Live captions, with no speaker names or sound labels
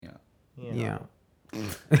Yeah.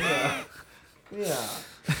 Yeah. Yeah.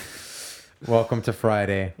 Welcome to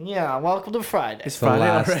Friday. Yeah. Welcome to Friday. It's the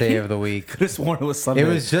last day of the week. Could have sworn it was Sunday. It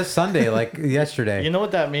was just Sunday, like yesterday. You know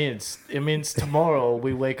what that means? It means tomorrow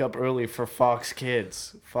we wake up early for Fox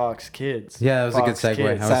Kids. Fox Kids. Yeah, that was a good Fox segue. Kids.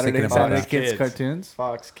 I was Saturday, thinking about Saturday that. Kids Kids. cartoons.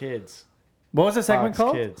 Fox Kids. What was the segment Fox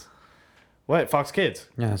called? Kids. What? Fox Kids.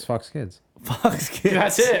 Yeah, it's Fox Kids. Fox Kids.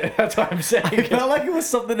 That's it. That's what I'm saying. I felt like it was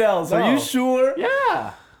something else. Are No. you sure?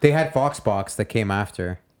 Yeah. They had Fox Box that came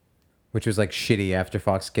after, which was like shitty after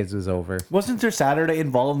Fox Kids was over. Wasn't there Saturday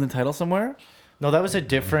involved in the title somewhere? No, that was a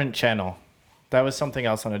different channel. That was something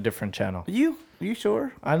else on a different channel. Are you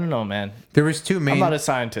sure? I don't know, man. There was two I'm main. not a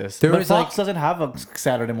scientist. There But was Fox like. doesn't have a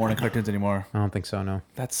Saturday morning cartoons anymore. I don't think so. No.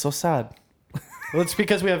 That's so sad. Well, it's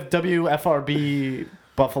because we have WFRB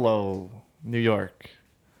Buffalo, New York.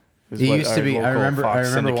 is It what used to our be. I local remember. I Fox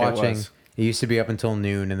remember syndicate watching. was. It used to be up until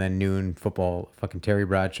noon, and then noon football. Fucking Terry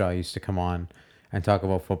Bradshaw used to come on and talk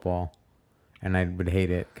about football, and I would hate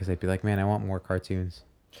it because I'd be like, "Man, I want more cartoons."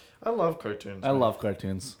 I love cartoons. I love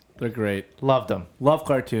cartoons. They're great. Loved them. Love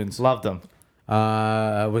cartoons. Loved them.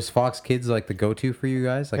 Was Fox Kids like the go-to for you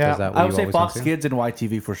guys? Like, Yeah, is that what I would you say always Fox went to? Kids and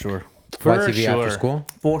YTV for sure. For YTV after sure. school.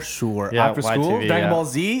 For sure. Yeah, After school, YTV, Dragon yeah. Ball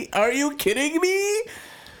Z. Are you kidding me?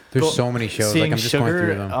 There's so many shows. Seeing Like I'm just going Sugar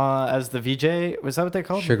through them. as the VJ. Was that what they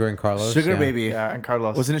called? Sugar and Carlos. Sugar yeah. Baby. Yeah, and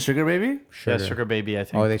Carlos. Wasn't it Sugar Baby? Sugar. Yeah, Sugar Baby, I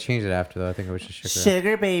think. Oh, they changed it after though. I think it was just Sugar.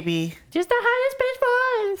 Sugar Baby. Just the highest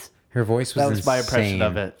pitch voice. Her voice was That was my impression insane.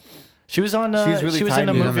 of it. She was on. She's really she was in a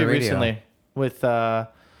tiny. She was on movie the radio. recently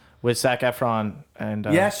with Zac Efron and.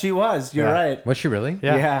 Yes, she was. You're yeah. right. Was she really?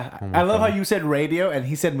 Yeah. Yeah. Oh my I love God. how you said radio and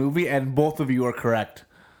he said movie, and both of you are correct.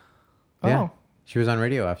 Yeah. Oh. She was on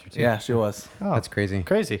radio after too. Yeah, she was. Oh, That's crazy.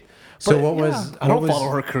 crazy. So But, what yeah. was? I don't what was- follow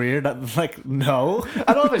her career. Like, no.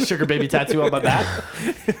 I don't have a Sugar Baby tattoo on my back.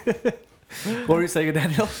 What were you saying,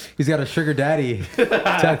 Daniel? He's got a sugar daddy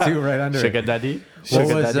tattoo right under it. Sugar Daddy. What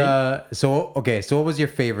Sugar was Daddy. so okay? So what was your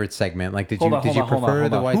favorite segment? Like, did Hold you on, did you hold on, prefer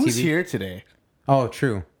hold the on. YTV? Who's here today? Oh,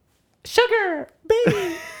 true. Sugar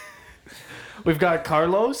Baby. We've got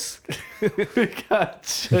Carlos. We got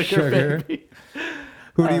Sugar, Sugar. Baby.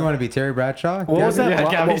 Who do you want to be? Terry Bradshaw? What was that? Yeah,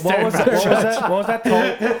 what, Gabby's what was that? Terry What was that? What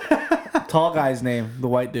was that tall guy's name? The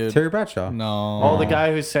white dude. Terry Bradshaw. No. Oh, the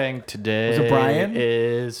guy who's saying today Was it Brian?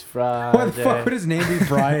 is Friday. What the fuck would his name be?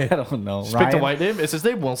 Brian. I don't know. Just pick the Ryan? white name. Is his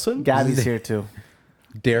name Wilson? Gabby's here too.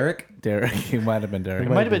 Derek. Derek. He might have been Derek. It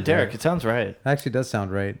might have been Derek. It sounds right. Actually, does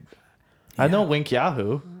sound right. I know Wink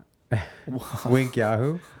Yahoo. Wink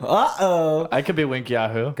Yahoo. Uh-oh. I could be Wink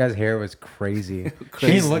Yahoo. Guy's hair was crazy. He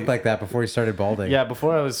Crazy. didn't look like that before he started balding. Yeah,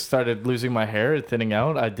 before I started losing my hair, thinning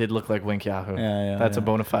out, I did look like Wink Yahoo. Yeah, That's a yeah.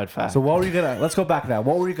 bona fide fact. So what were you gonna? Let's go back now.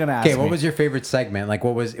 What were you gonna ask Okay, what me? was your favorite segment? Like,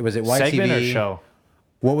 what was it? YTV segment or show?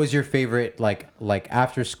 What was your favorite like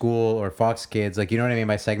after school or Fox Kids? Like, you know what I mean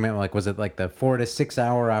by segment? Like, was it like the 4 to 6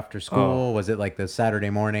 hour after school? Was it like the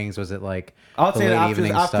Saturday mornings? Was it like I would the say late after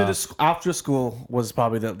evening after, stuff? after school was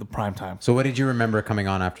probably the prime time. So what did you remember coming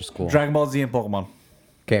on after school? Dragon Ball Z and Pokemon,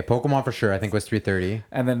 Okay, Pokemon for sure. I think was 3:30,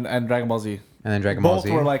 and Dragon Ball Z. and then Dragon Ball Both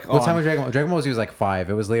Z. were, like, what time on. was Dragon Ball Z was like 5.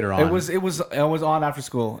 It was later on. It was on after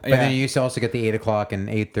school. But then you used to also get the 8 o'clock and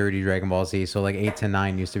 8:30 Dragon Ball Z. So like 8 to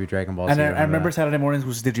 9 used to be Dragon Ball and Z. I remember that. Saturday mornings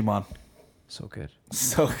was Digimon. So good.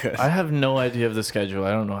 So good. I have no idea of the schedule.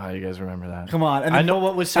 I don't know how you guys remember that. Come on. And I then- know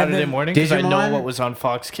what was and Saturday then morning because I know Digimon? what was on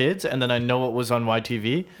Fox Kids, and then I know what was on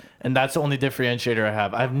YTV, and that's the only differentiator I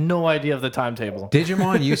have. I have no idea of the timetable.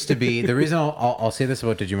 Digimon used to be the reason I'll say this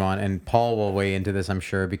about Digimon, and Paul will weigh into this, I'm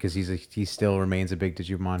sure, because he still remains a big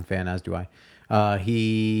Digimon fan, as do I.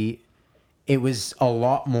 It was a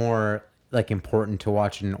lot more like important to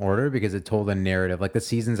watch in order because it told a narrative. Like the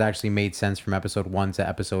seasons actually made sense from episode 1 to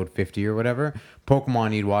episode 50 or whatever.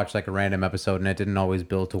 Pokemon, you'd watch like a random episode and it didn't always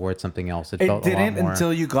build towards something else. It it felt a lot didn't more.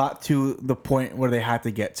 until you got to the point where they had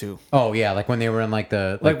to get to. Oh yeah, like when they were in like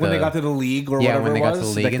the Like when they got to the league or Yeah, whatever when they it got was. to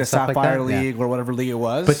the league like and the stuff like Sapphire that, yeah. League or whatever league it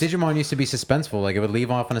was. But Digimon used to be suspenseful. Like it would leave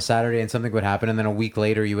off on a Saturday and something would happen, and then a week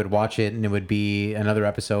later you would watch it and it would be another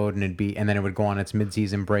episode, and then it would go on its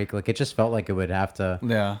mid-season break. Like it just felt like it would have to.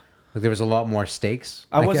 yeah. Like there was a lot more stakes.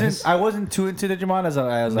 I guess. wasn't too into Digimon as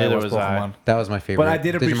I Neither was was I. Pokemon. That was my favorite. But I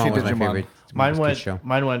did appreciate was my Digimon. favorite. Mine It was a good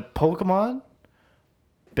show. went Pokemon,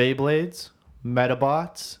 Beyblades,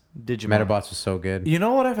 Metabots, Digimon. Metabots was so good. You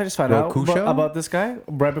know what I just found out Rokusho? about this guy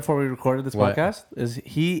right before we recorded this What? podcast is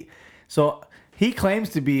he claims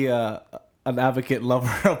to be an advocate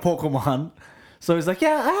lover of Pokemon. So he's like,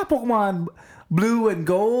 yeah, I have Pokemon Blue and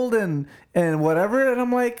Gold and whatever. And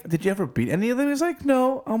I'm like, did you ever beat any of them? He's like,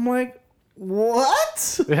 no. I'm like,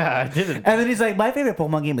 What? Yeah, I didn't. And then he's like, my favorite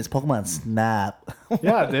Pokemon game is Pokemon Snap.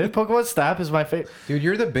 Yeah, dude. Pokemon Snap is my favorite. Dude,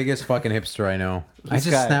 you're the biggest fucking hipster I know. I This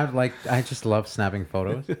just guy. snapped I just love snapping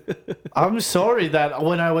photos. I'm sorry that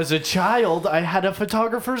when I was a child, I had a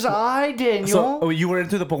photographer's eye, Daniel. So you were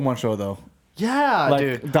into the Pokemon show though. yeah, like,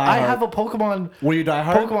 dude. Die I Hard. have a Pokemon. Were you die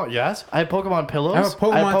hard? Pokemon, yes. I have Pokemon pillows. I have a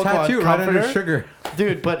Pokemon tattoo right under comforter. sugar.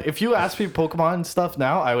 Dude, but if you ask me Pokemon stuff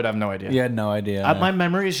now, I would have no idea. You had no idea. My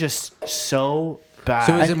memory is just so bad.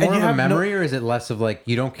 So is it And more you of a have no- memory or is it less of like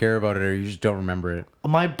you don't care about it or you just don't remember it?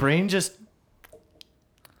 My brain just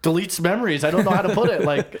deletes memories. I don't know how to put it.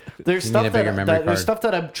 Like there's You stuff need a bigger that, memory that there's card. stuff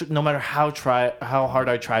that I'm no matter how hard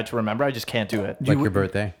I try to remember, I just can't do it. Like your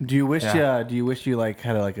birthday. Do you wish? Yeah. Do you wish you like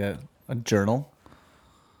had a journal?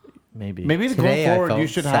 Maybe. Maybe Today I going forward, you felt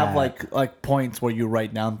should have sad. like points where you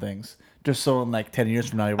write down things, just so in like 10 years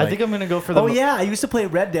from now you're I like, think I'm gonna go for the. oh yeah, I used to play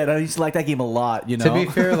Red Dead. I used to like that game a lot. You know. To be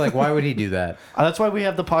fair, like why would he do that? That's why we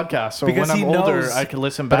have the podcast. So Because when he I'm older, knows- I can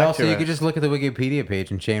listen But back also to you it. could just look at the Wikipedia page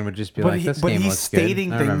and Shane would just be but like, this but game he's looks stating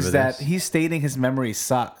good. I remember things that this. he's stating his memory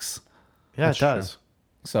sucks. Yeah, That's it does.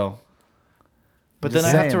 So But Just then I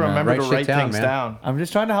have saying, to man. remember Write to shit write down, things man. down. I'm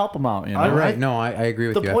just trying to help him out. You know. I- You're right. No, I agree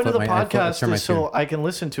with The you. point of the I thought- podcast turn my is tune. so I can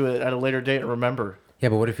listen to it at a later date and remember. Yeah,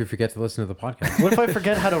 but what if you forget to listen to the podcast? What if I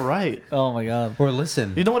forget how to write? Oh my god. Or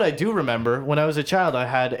listen. You know what I do remember? When I was a child, I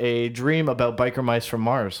had a dream about biker mice from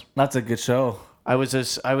Mars. That's a good show. I was in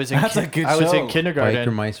That's a good I was in show. kindergarten,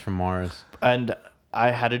 Biker mice from Mars. and I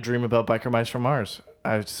had a dream about biker mice from Mars.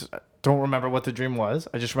 Don't remember what the dream was.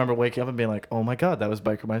 I just remember waking up and being like, "Oh my god, that was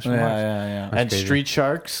biker mice from Yeah, Mars." yeah. And crazy. Street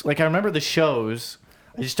Sharks. Like I remember the shows.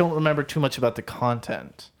 I just don't remember too much about the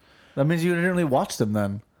content. That means you didn't really watch them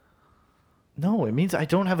then. No, it means I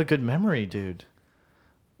don't have a good memory, dude.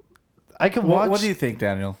 I can watch. What do you think,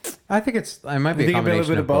 Daniel? I think I might be You a think it'd be a little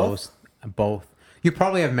combination bit of of both. Both. You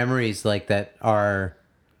probably have memories like that are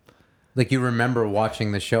like you remember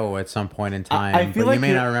watching the show at some point in time, I feel but like you may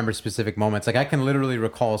you're- not remember specific moments. Like I can literally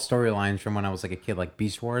recall storylines from when I was like a kid, like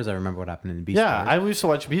Beast Wars. I remember what happened in Beast Yeah, Wars. I used to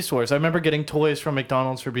watch Beast Wars. I remember getting toys from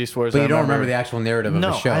McDonald's for Beast Wars. But I you don't remember the actual narrative of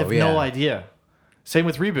No, the show. I have yeah. no idea. Same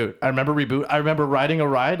with Reboot. I remember Reboot. I remember riding a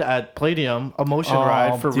ride at Palladium, a motion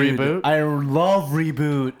ride for dude, Reboot. I love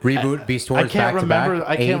Reboot. Reboot Beast Wars. can't back remember- To back,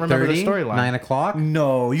 I can't remember the 8:30, storyline. 9:00.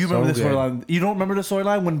 No, you remember So the good. storyline. You don't remember the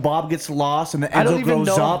storyline when Bob gets lost and the I don't Enzo even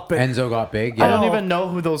grows know- up. And Enzo got big. I Yeah. don't even know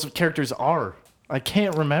who those characters are. I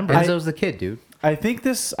can't remember. Enzo's the kid, dude. I think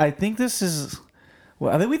this is.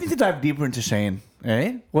 Well, I think we need to dive deeper into Shane.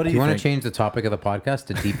 Eh? What do Do you you want think? to change the topic of the podcast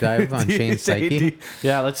to deep dive on Do you Shane's say- psyche?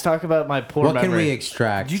 Yeah, let's talk about my poor What memory. can we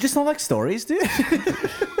extract? Do you just not like stories, dude?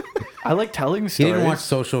 I like telling He stories. didn't watch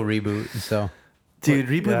Social Reboot, so Dude,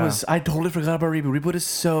 Reboot Yeah. was. I totally forgot about Reboot. Reboot is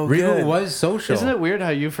so Reboot good. was social. Isn't it weird how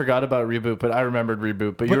you forgot about Reboot, but I remembered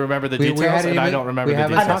Reboot, but you remember the we details, hadn't and I even- don't remember we the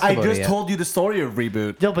haven't details. talked I about it just yet. told you the story of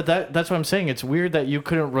Reboot. Yeah, but that's what I'm saying. It's weird that you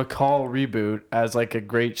couldn't recall Reboot as like a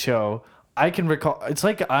great show. I can recall. It's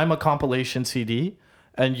like I'm a compilation CD,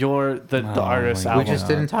 and you're the artist's my We album. just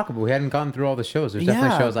didn't talk about. We hadn't gone through all the shows. There's definitely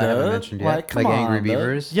Yeah, shows I haven't dude. mentioned yet, Like, like, come Angry on, dude.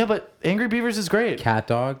 Beavers, Yeah, but Angry Beavers is great. Cat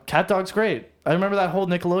Dog, Cat Dog's great. I remember that whole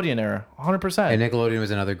Nickelodeon era, 100%. and Nickelodeon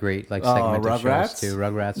was another great like segment of Rugrats? shows too.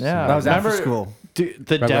 Rugrats. Yeah, That was after remember school. The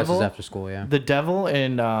Rugrats devil. was after school. Yeah. The devil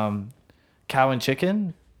in Cow and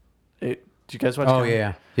Chicken. Do you guys watch? Oh Cow?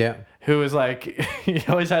 yeah, yeah, Who was like, he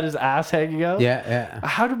always had his ass hanging out. yeah, yeah.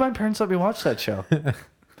 How did my parents let me watch that show?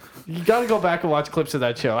 You got to go back and watch clips of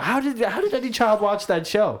that show. How did any child watch that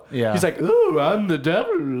show? Yeah. He's like, ooh, I'm the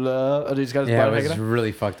devil. And he's got his Yeah, butt it hanging was out.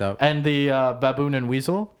 really fucked up. And the Baboon and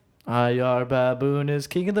Weasel. I.R. Baboon is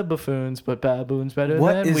king of the buffoons, but Baboon's better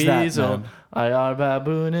What than is that, Weasel. man? I.R.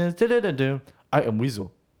 Baboon is da-da-da-do. I am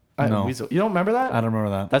Weasel. I No. am Weasel. You don't remember that? I don't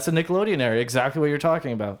remember that. That's a Nickelodeon area. Exactly what you're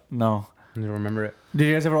talking about. No. I don't remember it Did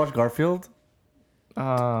you guys ever watch Garfield?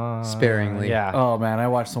 sparingly. Yeah. Oh man, I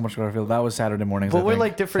watched so much Garfield. That was Saturday mornings. but I we're think.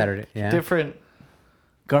 like different. Saturday, yeah. Different.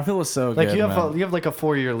 Garfield was so Like good. you have man. you have like a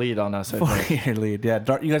 4-year lead on us. I think. 4-year lead. Yeah.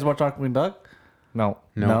 You guys watch Darkwing Duck? No.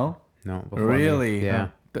 No, no. before me. Really? Yeah.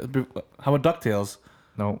 How about DuckTales?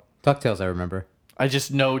 No. Ducktales, I remember. I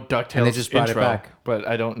just know DuckTales And they just brought it intro, back. but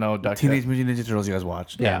I don't know DuckTales. Teenage Mutant Ninja Turtles. You guys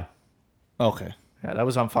watched? Yeah. Okay. Yeah, that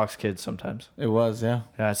was on Fox Kids sometimes. It was. Yeah.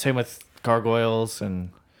 Yeah, same with Gargoyles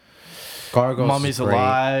and Gargoyles. Mummies is great.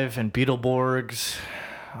 Alive and Beetleborgs.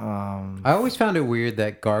 I always found it weird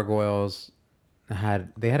that gargoyles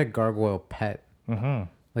had a gargoyle pet. Mm-hmm.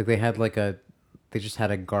 Like they just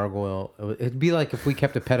had a gargoyle. It'd be like if we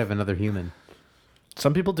kept a pet of another human.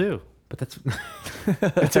 Some people do. But that's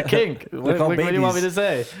It's a kink. What called do you want me babies. to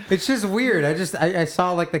say? It's just weird. I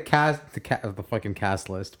saw like the fucking cast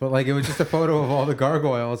list, but like it was just a photo of all the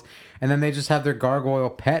gargoyles, and then they just have their gargoyle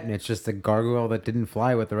pet, and it's just a gargoyle that didn't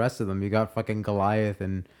fly with the rest of them. You got fucking Goliath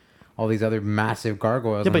and all these other massive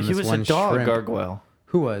gargoyles. Yeah, and but then he this was a one dog shrimp. gargoyle.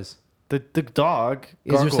 Who was? The dog.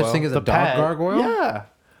 Is there such gargoyle, thing as a the dog pet. gargoyle? Yeah.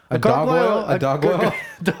 A doggoyle? A doggoyle?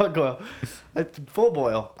 Doggoyle. Full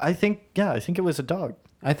boil. I think it was a dog.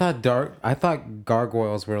 I thought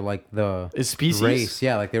gargoyles were like the Is species? race.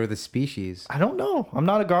 Yeah, like they were the species. I don't know. I'm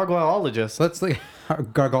not a gargoyleologist. Let's like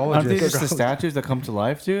Aren't gargologist. they just the statues that come to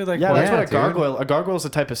life, dude? Like, Yeah, what- that's Yeah, what a dude. gargoyle. A gargoyle is a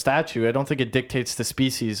type of statue. I don't think it dictates the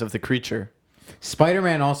species of the creature.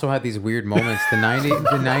 Spider-Man also had these weird moments. The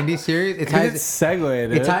 90 series. It Good ties. segue,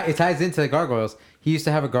 dude. It ties into the gargoyles. He used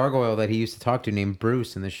to have a gargoyle that he used to talk to named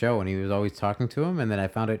Bruce in the show, and he was always talking to him. And then I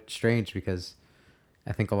found it strange because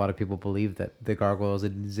I think a lot of people believe that the gargoyles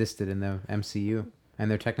existed in the MCU, and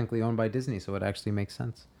they're technically owned by Disney, so it actually makes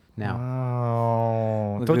sense now.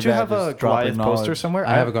 Oh, Look don't at you that, have a just dropping Goliath poster knowledge. somewhere?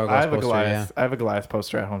 I have a Gargoyles poster, Goliath. I have a Goliath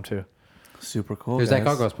poster at home too. Super cool. There's that guys.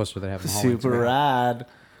 gargoyles poster that I have in the hall on Super Instagram. rad.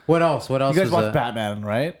 What else? What else? You guys was watched Batman,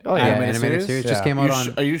 right? Oh, yeah. animated series just Yeah. came out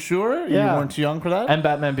on. Are you sure? You Yeah. weren't too young for that? And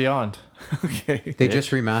Batman Beyond. Okay. They just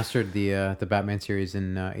remastered the Batman series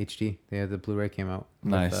in HD. The Blu-ray came out.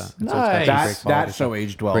 with, Nice. so it's got Nice. some That, great quality that stuff. show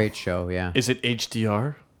aged well. Great show, yeah. Is it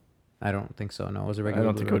HDR? I don't think so. No, it was a I regular.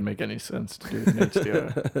 don't think it would Blu-ray. make any sense to do it in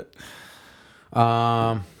HDR.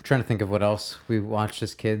 Trying to think of what else we watched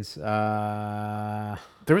as kids.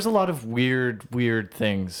 There was a lot of weird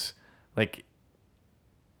things. Like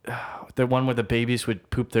the one where the babies would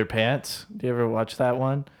poop their pants. Do you ever watch that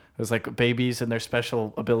one? It was like babies and their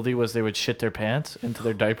special ability was they would shit their pants into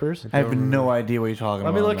their diapers. I have no idea what you're talking Let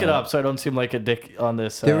about. me look it man. up so I don't seem like a dick on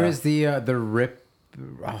this. There is the rip.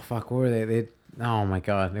 Oh fuck, what were they? Oh my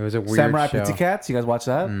god, it was a weird Samurai show. Pizza Cats. You guys watch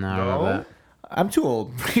that? No, I don't No? remember that. I'm too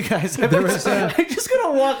old for you guys. There was a- I'm just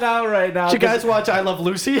gonna walk out right now. Did you guys watch I Love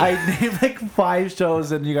Lucy? I named like 5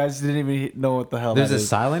 shows and you guys didn't even know what the hell There's that a is.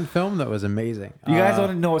 silent film that was amazing. You guys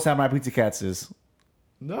don't know what Samurai Pizza Cats is.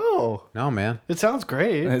 No. No, man. It sounds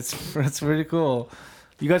great. It's pretty cool.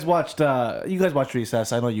 You guys watched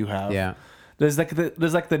Recess. I know you have. Yeah. There's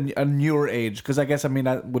a newer age because I guess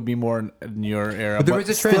that would be more a newer era. But there was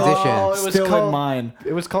a transition. Oh, it was still in called- mine.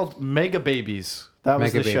 It was called Mega Babies. That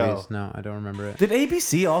was Mega the Babies. show. No, I don't remember it. Did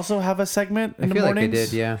ABC also have a segment in I the feel like mornings? they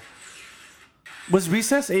did. Yeah. Was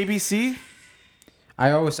Recess ABC? It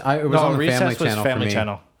was No, on the Recess Family was Channel Family for me.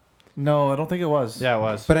 Channel. No, I don't think it was. Yeah, it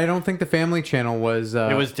was. But I don't think the Family Channel was.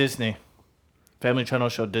 It was Disney. Family Channel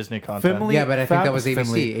showed Disney content. Family- Yeah, but I think that was Fab- ABC.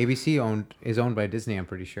 Family- ABC is owned by Disney. I'm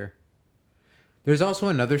pretty sure. There's also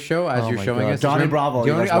another show as Oh you're my showing God. us. Johnny Bravo,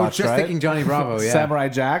 you guys I was watched, just right? thinking Johnny Bravo. Yeah. Samurai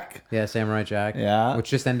Jack. Yeah, Samurai Jack. Yeah. Which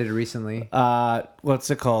just ended recently. What's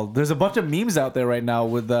it called? There's a bunch of memes out there right now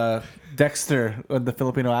with Dexter with the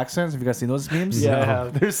Filipino accents. Have you guys seen those memes? Yeah, I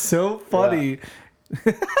have. They're so funny.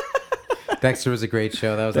 Dexter was a great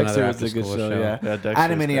show. That was Dexter another was a good after-school show. Yeah. Yeah, Dexter was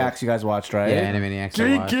Animaniacs, you guys watched, right? Yeah, Animaniacs.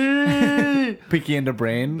 I watched. Kiki! Peaky and the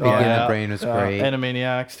Brain. Peaky and Yeah. the Brain was great.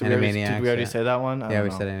 Animaniacs. Did we Animaniacs, already yeah. say that one? I Yeah, don't we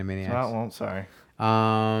know. said Animaniacs. Oh, well, sorry.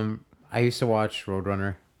 I used to watch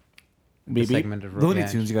Roadrunner. BB. segment of Looney yeah.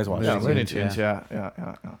 Tunes, you guys watched. Yeah, Looney Looney Tunes, Tunes.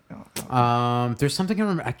 Yeah. There's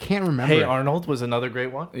something I can't remember. Hey Arnold was another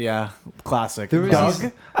great one. Yeah, classic. There was Doug.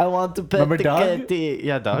 these- I want to pet Remember the Doug? kitty.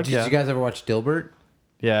 Yeah, Doug. Did yeah. you guys ever watch Dilbert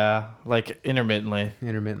Yeah, like intermittently.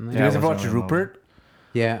 intermittently? You guys Yeah, ever I watch wasn't really Rupert?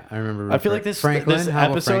 Yeah, I remember. I feel like Rupert. this Franklin. this How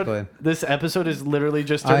about episode Franklin? this episode is literally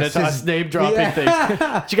just turned It's into just- us name dropping Yeah. things.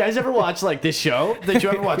 Did you guys ever watch like this show? Did you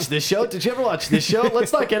ever watch this show? Did you ever watch this show?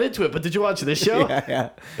 Let's not get into it, but did you watch this show? Yeah.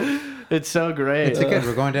 It's so great. It's good.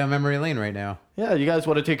 We're going down memory lane right now. Yeah, you guys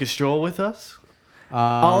want to take a stroll with us?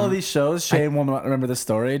 All of these shows, Shane will not remember the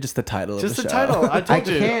story, just the title Just of the the show. title. I told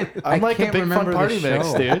you. can't- I'm I like a can't big fun remember the party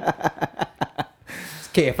mix, show. dude.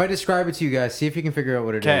 Okay, if I describe it to you guys, see if you can figure out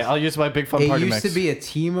what it is. Okay, I'll use my big fun It party used mix. to be a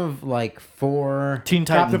team of like 4. Teen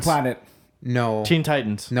Titans. Captain Planet. No. Teen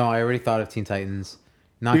Titans. No, I already thought of Teen Titans.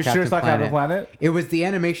 Not You Captain sure it's not Planet. Captain Planet? It was the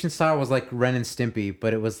animation style was like Ren and Stimpy,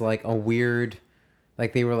 but it was like a weird,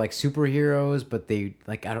 like they were like superheroes, but they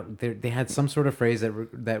like they had some sort of phrase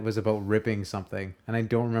that was about ripping something, and I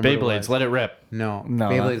don't remember. what it Beyblades, was. let it rip. No, No,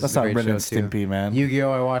 Beyblades that's is a not great Ren and show, too. Stimpy, man. Yu-Gi-Oh!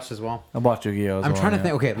 I watched as well. I watched Yu-Gi-Oh! as I'm well, trying to yeah.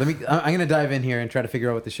 think. Okay, I'm gonna dive in here and try to figure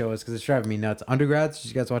out what the show is because it's driving me nuts. Undergrads? Did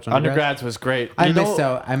you guys watch Undergrads? Undergrads was great. I You know, missed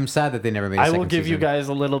out. I'm sad that they never made. I I will give you guys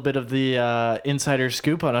a little bit of the insider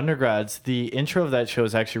scoop on Undergrads. The intro of that show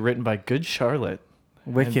is actually written by Good Charlotte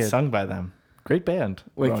and Wicked. sung by them. Great band.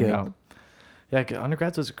 growing Wicked. up. Yeah,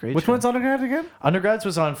 Undergrads was a great Which show. one's Undergrad again? Undergrads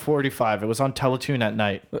was on 45. It was on Teletoon at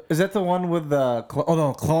night. Is that the one with the?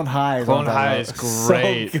 Clone High. Clone High is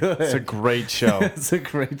great. So good. It's a great show. It's a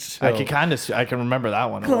great show. I can remember that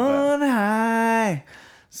one a little bit. Clone High.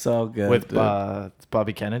 So good. With dude.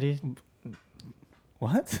 Bobby Kennedy.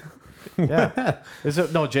 What? Yeah. Is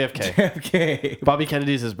it no JFK? Okay. Bobby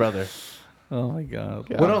Kennedy's his brother. Oh my god.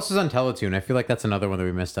 Yeah. What else is on Teletoon? I feel like that's another one that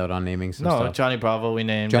we missed out on naming some No, stuff. Johnny Bravo we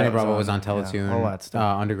named. Johnny That Bravo was on Teletoon. Yeah, all that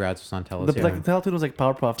stuff. Undergrads was on The Teletoon. Teletoon was like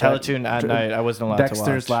Powerpuff. Teletoon at night. I wasn't allowed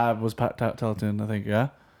Dexter's to watch. Lab was Teletoon, I think. Yeah.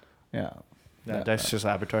 Yeah. Yeah, Dexter's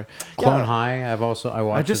Laboratory. Clone Yeah. High. I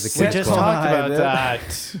watched just as a We kid. just Clone talked High, about dude.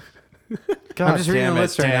 that. God I'm just reading damn the it,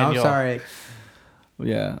 list right now. I'm Daniel. sorry.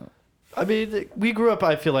 Yeah. I mean, we grew up,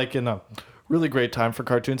 I feel like, in a really great time for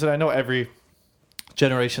cartoons. And I know every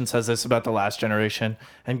generation says this about the last generation.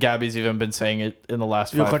 And Gabby's even been saying it in the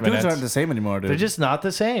last Yo, 5 cartoons minutes. aren't the same anymore, dude. They're just not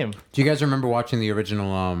the same. Do you guys remember watching the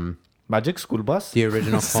original Magic School Bus?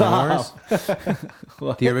 Clone Wars?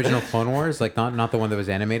 What? The original Clone Wars, like not the one that was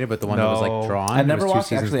animated, but the one that was No. like drawn. I It never was 2 watched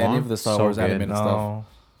seasons actually any long. of the Star So Wars good. animated stuff. No.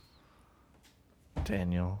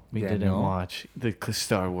 Daniel, we didn't Daniel. watch the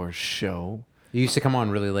Star Wars show. It used to come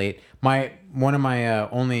on really late. One of my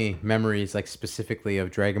only memories, like specifically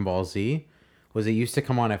of Dragon Ball Z, was it used to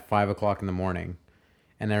come on at 5 o'clock in the morning,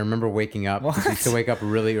 and I remember waking up. 'Cause I used to wake up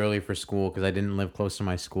really early for school because I didn't live close to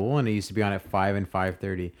my school, and it used to be on at 5 and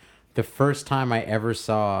 5:30. The first time I ever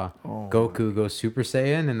saw Goku go Super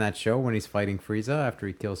Saiyan in that show when he's fighting Frieza after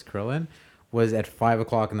he kills Krillin was at 5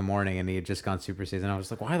 o'clock in the morning, and he had just gone Super Saiyan. And I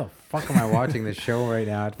was like, why the fuck am I watching this show right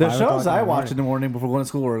now? At The 5 o'clock shows in the I watched in the morning before going to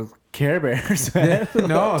school were Care Bears, man.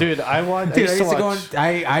 No, Dude, I watched. Dude,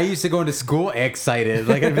 I I used to go into school excited,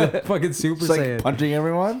 like I'd be like fucking Super Just like Saiyan. punching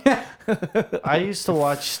everyone. I used to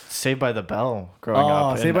watch Saved by the Bell growing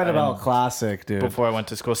up. Saved by the and- Bell, classic, dude. Before I went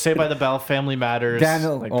to school, Saved by the Bell, Family Matters.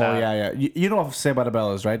 Daniel, like oh that. yeah. You know what Saved by the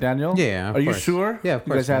Bell is, right, Daniel? Yeah, of Are you course. sure? Yeah, of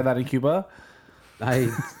You guys course, have that in Cuba?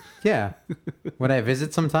 Yeah. When I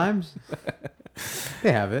visit sometimes,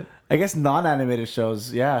 they have it. I guess non-animated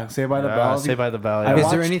shows. Yeah, Saved by the Bell. Saved by the Bell. I Yeah. Is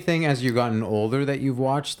there watched- anything as you've gotten older that you've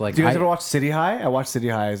watched? Like, Do you guys ever watch City High? I watched City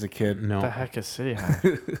High as a kid. no. What the heck is City High?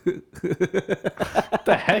 What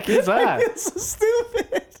the heck is that? It's so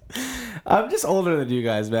stupid. I'm just older than you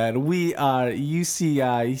guys, man. We are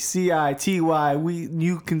UCI, CITY.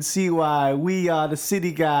 You can see why we are the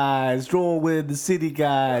city guys. Roll with the city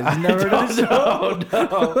guys. You never heard of this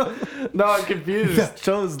show? No, I'm confused. That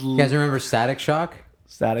show's You guys remember Static Shock?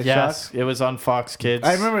 Static Yes, Shock. it was on Fox Kids.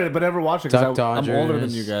 I remember it, but never watched it Duck because I'm older than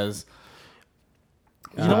Dodgers. you guys.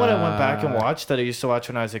 You know what I went back and watched that I used to watch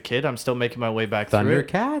when I was a kid? I'm still making my way back through it.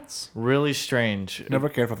 Thundercats? Really strange. Never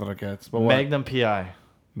cared for Thundercats. But what? Magnum PI.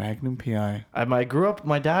 Magnum PI. I grew up.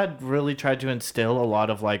 My dad really tried to instill a lot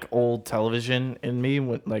of like old television in me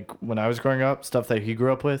when I was growing up, stuff that he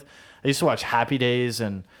grew up with. I used to watch Happy Days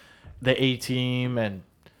and the A Team and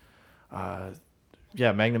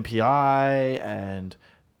Magnum PI and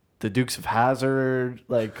the Dukes of Hazzard,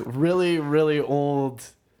 like really really old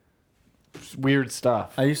weird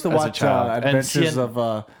stuff. I used to as a watch child. And Adventures seeing-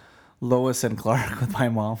 of Lois and Clark with my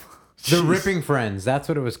mom. The Jeez. Ripping Friends. That's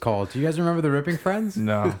what it was called. Do you guys remember The Ripping Friends?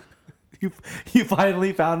 No. You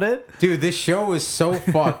finally found it? Dude, this show is so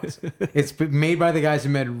fucked. It's made by the guys who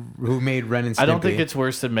made Ren and Stimpy. I don't think it's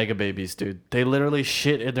worse than Mega Babies, dude. They literally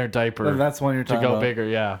shit in their diaper. Oh, that's one you're to talking go about. bigger.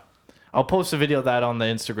 Yeah, I'll post a video of that on the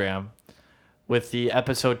Instagram with the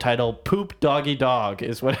episode title "Poop Doggy Dog"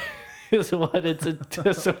 is what is what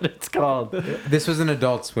it's called. This was an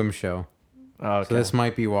Adult Swim show, Okay. so this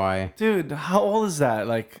might be why. Dude, how old is that?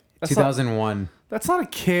 Like, that's 2001. that's not a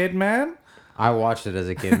kid, man. I watched it as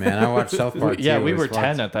a kid, man. I watched South Park. Yeah, too. we It was were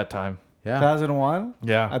 10 fucked. at that time. Yeah. 2001?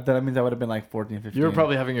 Yeah, That means I would have been like 14, 15. you were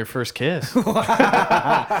probably having your first kiss. This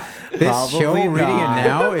Probably show, reading not. it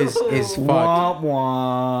now, is fucked. Womp womp.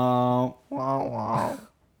 Wow, wow.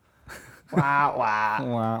 Wow, wow.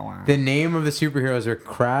 Wah, wah. The name of the superheroes are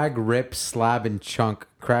Crag, Rip, Slab, and Chunk.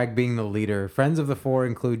 Crag being the leader. Friends of the four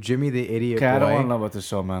include Jimmy the Idiot Okay, I don't want to Boy. know about this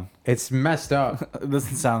show, man. It's messed up. It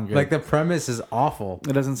doesn't sound good. Like, the premise is awful.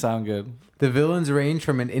 It doesn't sound good. The villains range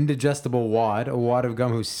from an indigestible wad, a wad of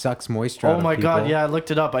gum who sucks moisture out Oh of my god, people. yeah, I looked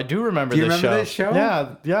it up. I do remember Do you this remember show. this show?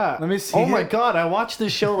 Yeah, yeah. Let me see Oh my it. god, I watched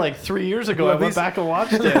this show like 3 years ago. I Let me went see- back and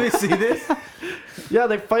watched Let me it. see this. Yeah,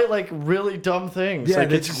 they fight like really dumb things. Yeah,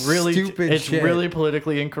 like it's it's really stupid it's shit. really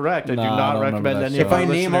politically incorrect. I do Nah, I not don't remember recommend that any show. of If our I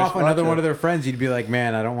name listeners off another watch one it. of their friends, you'd be like,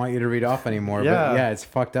 man, I don't want you to read off anymore. Yeah. But yeah, it's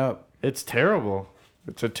fucked up. It's terrible.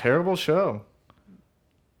 It's a terrible show.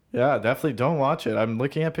 Yeah, definitely don't watch it. I'm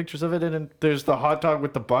looking at pictures of it, and there's the hot dog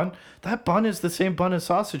with the bun. That bun is the same bun as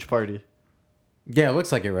Sausage Party. Yeah, it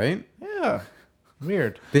looks like it, right? Yeah.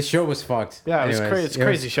 Weird. This show was fucked. Yeah, Anyways, it's it was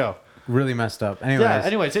crazy show. Really messed up. Anyways, Yeah.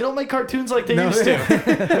 Anyways, they don't make cartoons like they No. used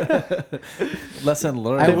to. Lesson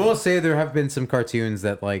learned. I will say there have been some cartoons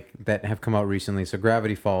that have come out recently. So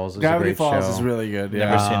Gravity Falls is Gravity a great Falls show. is really good.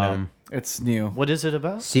 Never Yeah, seen it. it's new. What is it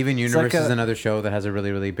about? Steven Universe like is a- another show that has a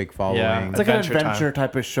really, really big following. Yeah. It's like an Adventure Time. adventure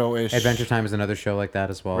type of show-ish. Adventure Time is another show like that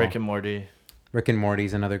as well. Rick and Morty. Rick and Morty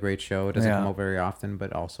is another great show. It doesn't Yeah. come out very often,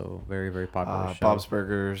 but also very, very popular show. Bob's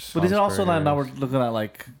Burgers. But these are also Bob's now we're Burgers. looking at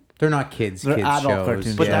like They're not kids. They're kids adult shows.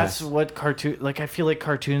 cartoons, But yeah. that's what cartoon. Like I feel like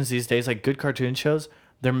cartoons these days, like good cartoon shows,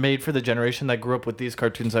 they're made for the generation that grew up with these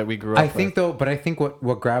cartoons that we grew up. I think though, but I think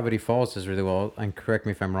what Gravity Falls does really well, and correct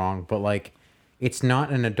me if I'm wrong, but like it's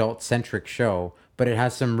not an adult centric show, but it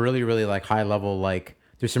has some really, really like high level like.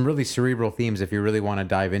 There's some really cerebral themes if you really want to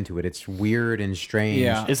dive into it. It's weird and strange.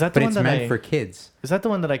 Yeah. Is that the but one it's that meant I- for kids. Is that the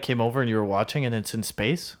one that I came over and you were watching, and it's in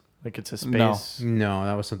space? Like it's a No. space. No,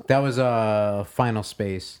 that was Final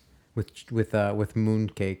Space with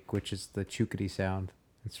Mooncake, which is the chookity sound.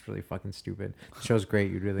 It's really fucking stupid. The show's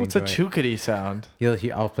great. You'd really What's a enjoy it. chookity sound?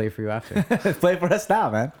 I'll play for you after. play for us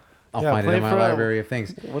now, man. I'll Yeah, find it play in my for- library of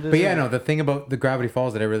things. what is But yeah, it? no, the thing about the Gravity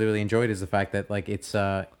Falls that I really, really enjoyed is the fact that like it's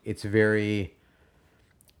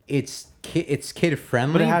kid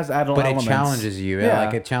friendly, But it has adult but elements. it challenges you. Yeah.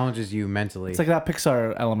 Like it challenges you mentally. It's like that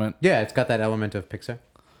Pixar element. Yeah, it's got that element of Pixar.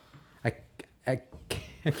 I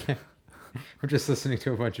can't. We're just listening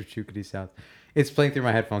to a bunch of chookity sounds. It's playing through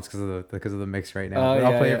my headphones because of the mix right now. But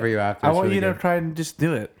I'll play it for you after. I It's want really you to good. try and just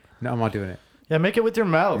do it. No, I'm not doing it. Yeah, make it with your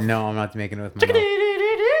mouth. No, I'm not making it with my mouth.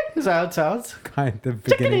 Is that how it sounds? Kind of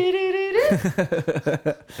beginning.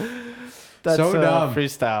 That's So dumb.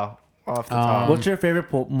 freestyle off the top. What's your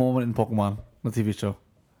favorite moment in Pokemon, the TV show?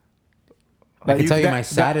 I can tell you my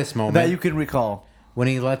saddest moment. that you can recall. When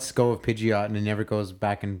he lets go of Pidgeot and he never goes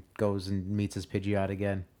back and goes and meets his Pidgeot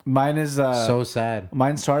again. Mine is So sad.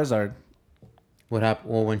 mine's Charizard. What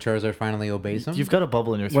happened? Well, when Charizard finally obeys him. You've got a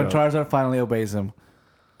bubble in your When throat. Charizard finally obeys him.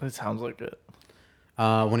 That sounds like it.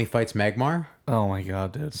 When he fights Magmar. Oh my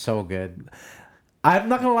god, dude! So good. I'm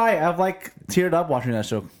not gonna lie, I've like teared up watching that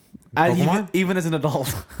show. Pokemon? Even as an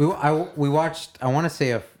adult. We watched. I want to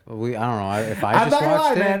say I don't know if I I'm just not gonna lie,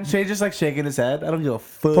 watched it. man. Shane just like shaking his head. I don't give a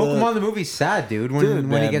fuck. Pokemon the movie's sad, dude. When Dude,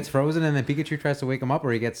 when he man. gets frozen and then Pikachu tries to wake him up,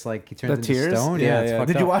 or he gets like he turns The into tears. stone. Yeah, it's fucked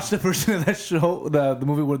Did you up. watch the version of that show, the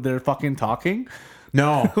movie where they're fucking talking?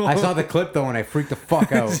 No, I saw the clip though and I freaked the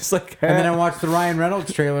fuck out. It's just like, and then I watched the Ryan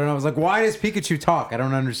Reynolds trailer and I was like, why does Pikachu talk? I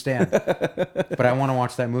don't understand. But I want to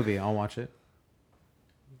watch that movie. I'll watch it.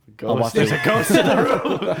 I'll watch There's it. a ghost in the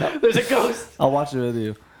room. There's a ghost. I'll watch it with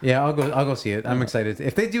you. Yeah, I'll go see it. I'm excited.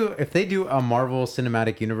 If they do a Marvel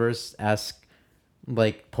Cinematic Universe-esque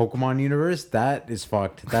like Pokemon universe, that is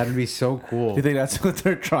fucked. That'd be so cool. You think that's what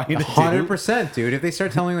they're trying to do? 100%, dude. If they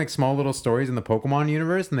start telling like small little stories in the Pokemon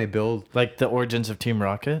universe and they build, Like the origins of Team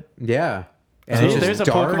Rocket. yeah, and See, it's just there's a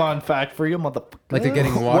dark, Pokemon fact for you, motherfucker. like they're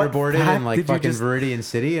getting What waterboarded fact in like did you fucking just- Viridian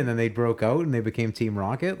City, and then they broke out and they became Team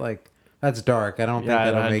Rocket. Like that's dark. I don't think Yeah,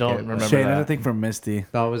 that'll I make don't it. remember. Shane, that. I think from Misty.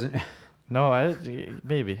 That wasn't. No,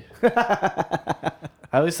 maybe. I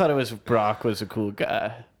always thought it was Brock was a cool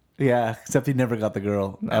guy. Yeah, except he never got the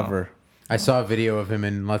girl ever. I saw a video of him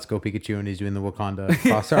in Let's Go Pikachu, and he's doing the Wakanda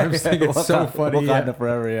cross arms thing. It's so funny. Wakanda Yeah.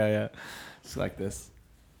 forever. Yeah. It's like this.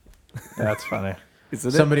 That's funny. Isn't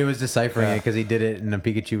it? Somebody was deciphering it because he did it, and then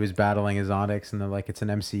Pikachu was battling his Onix, and they're like, "It's an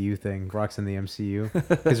MCU thing. Brock's in the MCU."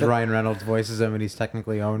 Because Ryan Reynolds voices him, and he's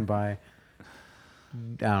technically owned by. I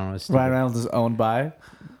don't know. it's stupid. Ryan Reynolds is owned by.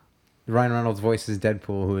 Ryan Reynolds voices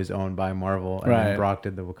Deadpool, who is owned by Marvel, and Right. then Brock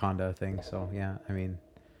did the Wakanda thing. So yeah, I mean,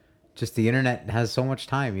 just the internet has so much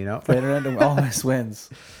time, you know. The internet always wins.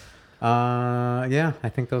 Yeah, I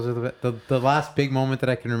think those are the last big moment that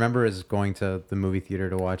I can remember is going to the movie theater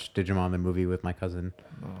to watch Digimon the movie with my cousin.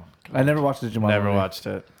 I never watched Digimon. Never movie. watched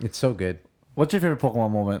it. It's so good. What's your favorite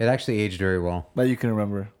Pokemon moment It actually aged very well. that you can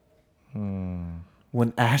remember?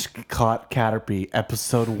 When Ash caught Caterpie,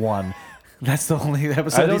 episode 1. That's the only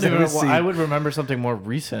episode I don't he's even. ever seen. I would remember something more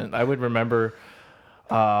recent. I would remember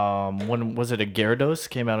when was it a Gyarados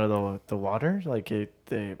came out of the water? Like a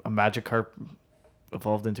Magikarp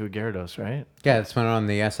evolved into a Gyarados, right? Yeah, it's went on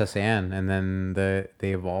the SSN, and then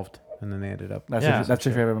they evolved, and then they ended up. That's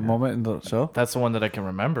your favorite moment in the show? That's the one that I can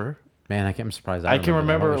remember. Man, I'm surprised. I can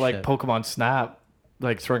remember that. Holy like shit. Pokemon Snap,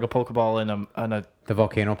 like throwing a Pokeball in a the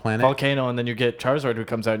volcano planet. volcano, and then you get Charizard who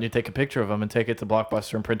comes out, and you take a picture of him and take it to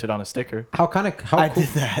Blockbuster and print it on a sticker. How I cool, did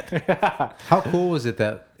that. how cool was it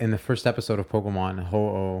that in the first episode of Pokemon,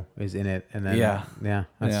 Ho-Oh is in it, and then Yeah. that's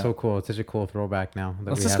Yeah. so cool. It's such a cool throwback now.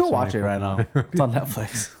 That Let's we just have go so watch it many right now. Pokemon. It's on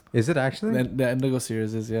Netflix. Is it actually? The Indigo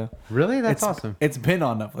series is, yeah. Really? That's it's awesome. It's been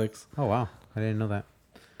on Netflix. Oh wow. I didn't know that.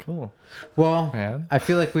 Cool. Well, Man. I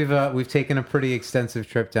feel like we've taken a pretty extensive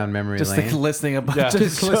trip down memory Just lane. like listing a bunch Yeah. of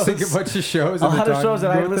Just shows. listing a bunch of shows. A and lot then of shows that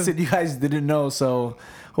talking I about them. listed you guys didn't know, so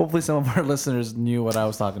hopefully some of our listeners knew what I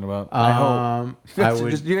was talking about. I hope. I You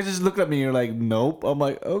would guys just looked at me and you're like, nope. I'm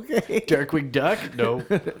like, okay. Darkwing Duck? No.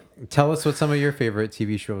 tell us what some of your favorite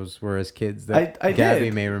TV shows were as kids that I Gabby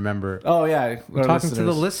did. may remember. Oh, yeah. I'm talking to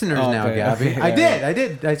the listeners now, okay, Gabby. okay, I yeah,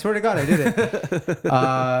 did. I swear to God, I did it.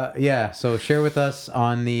 Yeah. So share with us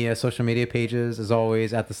on the social media pages. As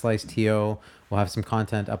always, at the Slice TO. We'll have some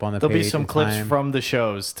content up on the There'll page. be some in clips time. from the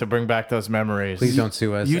shows to bring back those memories. Please don't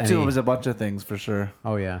sue us. YouTube Any- was a bunch of things for sure.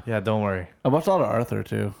 Oh yeah. Yeah, don't worry. I watched a lot of Arthur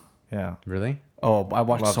too. Yeah. Really? Oh, I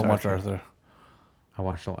watched Loved so much Arthur. Arthur. I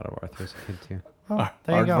watched a lot of Arthur as a kid too. Oh,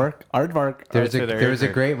 there you go. Aardvark. There was a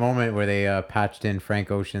great moment where they patched in Frank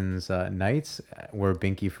Ocean's Nights, where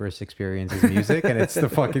Binky first experiences music, and it's the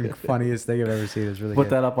fucking funniest thing I've ever seen. It's really Put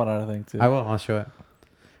good. that up on our thing too. I will. I'll show it.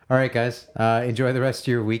 All right, guys. Enjoy the rest of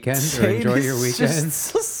your weekend, or enjoy your It's weekend. just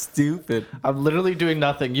so stupid. I'm literally doing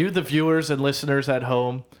nothing. You, the viewers and listeners at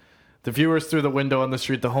home, the viewers through the window on the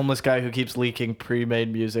street, the homeless guy who keeps leaking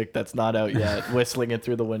pre-made music that's not out yet, whistling it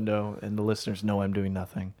through the window, and the listeners know I'm doing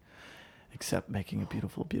nothing except making a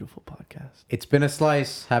beautiful, beautiful podcast. It's been a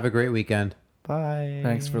slice. Have a great weekend. Bye.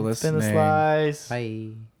 Thanks for It's been a listening. slice. Bye.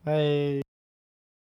 Bye.